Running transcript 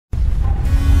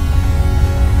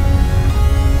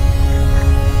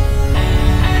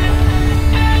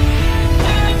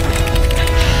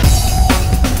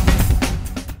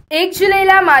1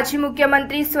 जुलैला माजी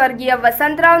मुख्यमंत्री स्वर्गीय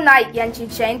वसंतराव नाईक यांची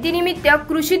जयंतीनिमित्त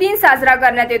कृषी दिन साजरा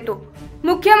करण्यात येतो।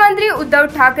 मुख्यमंत्री उद्धव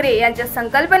ठाकरे यांच्या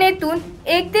संकल्पनेतून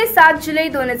 1 ते 7 जुलै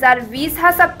 2020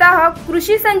 हा सप्ताह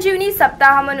कृषी संजीवनी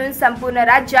सप्ताह म्हणून संपूर्ण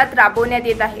राज्यात राबवण्यात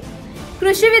येत आहे।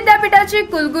 कृषी विद्यापीठाचे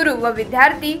कुलगुरू व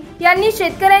विद्यार्थी यांनी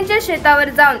शेतकऱ्यांच्या शेतावर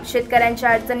जाऊन शेतकऱ्यांच्या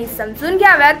अडचणी समजून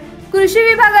घ्याव्यात, कृषी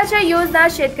विभागाच्या योजना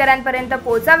शेतकऱ्यांपर्यंत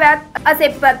पोहोचाव्यात असे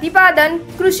प्रतिपादन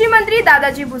कृषी मंत्री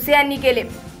दादाजी भुसे यांनी केले।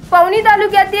 पवनी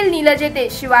तालुक्यातील निलज येथे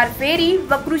शिवार फेरी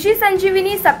व कृषी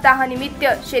संजीवनी सप्ताहानिमित्त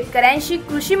शेतकऱ्यांशी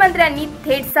कृषी मंत्र्यांनी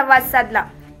थेट संवाद साधला।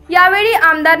 यावेळी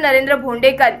आमदार नरेंद्र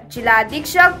भोंडेकर, जिल्हा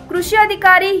अधीक्षक कृषी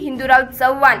अधिकारी हिंदूराव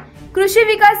चव्हाण, कृषी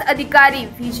विकास अधिकारी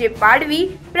व्ही पाडवी,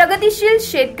 प्रगतिशील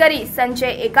शेतकरी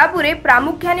संजय एकापुरे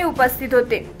प्रामुख्याने उपस्थित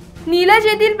होते। निलज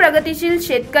येथील प्रगतिशील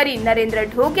शेतकरी नरेंद्र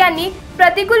ढोक यांनी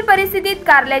प्रतिकूल परिस्थितीत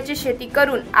कारल्याची शेती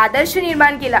करून आदर्श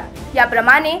निर्माण केला।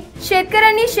 याप्रमाणे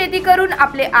शेतकऱ्यांनी शेती करून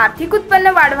आपले आर्थिक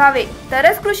उत्पन्न वाढवावे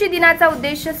तरच कृषी दिनाचा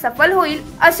उद्देश सफल होईल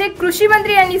असे कृषी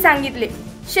मंत्री यांनी सांगितले।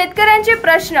 शेतकऱ्यांचे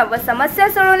प्रश्न व समस्या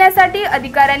सोडवण्यासाठी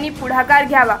अधिकाऱ्यांनी पुढाकार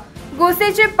घ्यावा,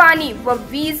 गोसेचे पाणी व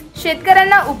वीज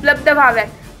शेतकऱ्यांना उपलब्ध व्हाव्यात,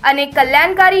 अनेक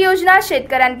कल्याणकारी योजना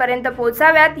शेतकऱ्यांपर्यंत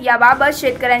पोहोचाव्यात याबाबत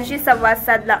शेतकऱ्यांशी संवाद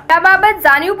साधला। याबाबत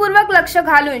जाणीवपूर्वक लक्ष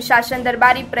घालून शासन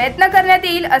दरबारी प्रयत्न करण्यात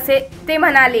येईल असे ते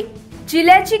म्हणाले।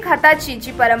 जिल्ह्याची खताची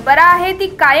जी परंपरा आहे ती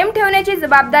कायम ठेवण्याची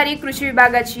जबाबदारी कृषी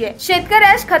विभागाची आहे।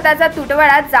 शेतकऱ्यास खताचा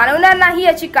तुटवडा जाणवणार नाही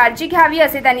याची काळजी घ्यावी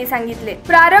असे त्यांनी सांगितले।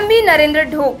 प्रारंभी नरेंद्र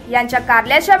ढोक यांच्या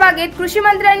कारल्याच्या बागेत कृषी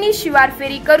मंत्र्यांनी शिवार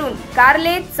फेरी करून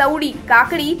कारले, चवडी,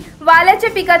 काकडी, वाल्याच्या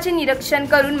पिकाचे निरीक्षण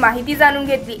करून माहिती जाणून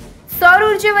घेतली। सौर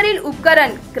ऊर्जेवरील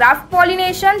उपकरण, क्राफ्ट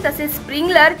पॉलिनेशन तसेच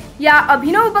स्प्रिंकलर या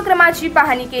अभिनव उपक्रमाची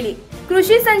पाहणी केली।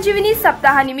 कृषी संजीवनी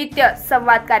सप्ताहानिमित्त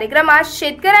संवाद कार्यक्रमात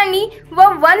शेतकऱ्यांनी व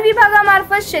वन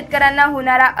विभागामार्फत शेतकऱ्यांना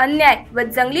होणारा अन्याय व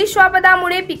जंगली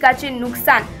श्वापदामुळे पिकाचे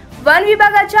नुकसान, वन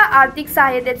विभागाच्या आर्थिक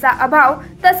सहाय्यतेचा अभाव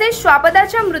तसेच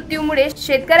श्वापदाच्या मृत्यूमुळे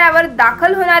शेतकऱ्यावर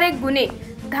दाखल होणारे गुन्हे,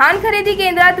 धान खरेदी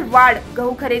केंद्रात वाढ,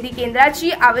 गहू खरेदी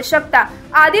केंद्राची आवश्यकता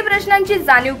आदी प्रश्नांची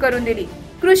जाणीव करून दिली।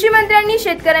 कृषी मंत्र्यांनी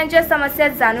शेतकऱ्यांच्या समस्या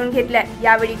जाणून घेतल्या।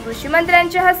 यावेळी कृषी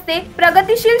मंत्र्यांच्या हस्ते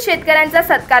प्रगतिशील शेतकऱ्यांचा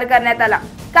सत्कार करण्यात आला।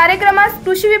 कार्यक्रमात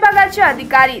कृषी विभागाचे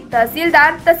अधिकारी,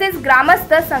 तहसीलदार तसेच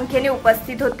ग्रामस्थ संख्येने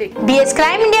उपस्थित होते। बीएस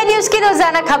क्राइम इंडिया न्यूज की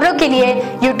रोजाना खबरों के लिए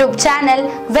YouTube channel,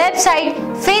 website,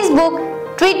 Facebook,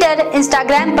 Twitter,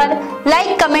 Instagram पर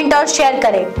लाइक, कमेंट और शेयर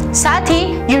करें। साथ ही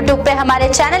यूट्यूब पे हमारे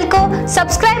चैनल को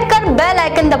सब्सक्राइब कर बेल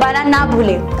आइकन दबाना ना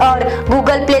भूलें और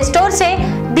गूगल प्ले स्टोर से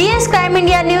BS crime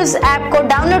India news app को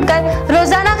डाउनलोड कर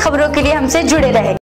रोजाना खबरों के लिए हमसे जुड़े रहें।